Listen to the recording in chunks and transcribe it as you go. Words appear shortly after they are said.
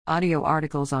Audio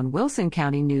articles on Wilson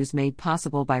County News made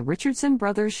possible by Richardson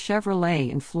Brothers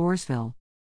Chevrolet in Floresville.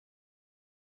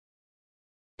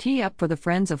 Tee up for the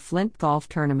Friends of Flint Golf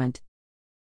Tournament.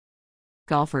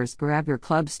 Golfers, grab your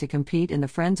clubs to compete in the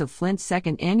Friends of Flint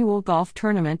second annual golf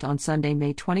tournament on Sunday,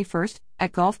 May 21st,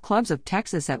 at Golf Clubs of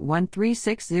Texas at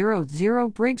 13600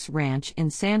 Briggs Ranch in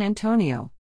San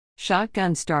Antonio.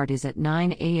 Shotgun start is at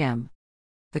 9 a.m.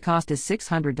 The cost is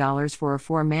 $600 for a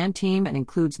 4-man team and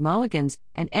includes mulligans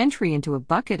and entry into a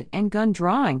bucket and gun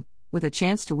drawing, with a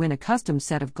chance to win a custom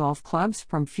set of golf clubs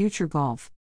from Future Golf.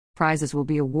 Prizes will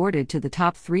be awarded to the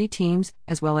top 3 teams,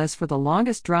 as well as for the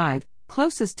longest drive,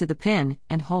 closest to the pin,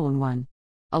 and hole-in-one.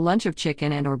 A lunch of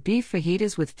chicken and/or beef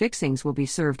fajitas with fixings will be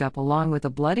served up along with a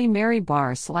Bloody Mary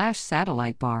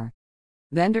bar/satellite bar.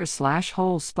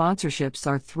 Vendor/hole sponsorships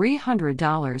are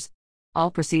 $300. All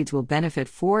proceeds will benefit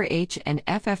 4-H and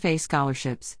FFA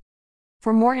scholarships.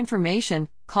 For more information,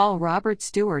 call Robert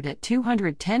Stewart at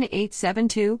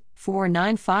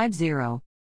 210-872-4950.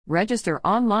 Register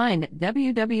online at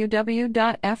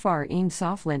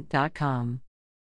www.frensoflint.com.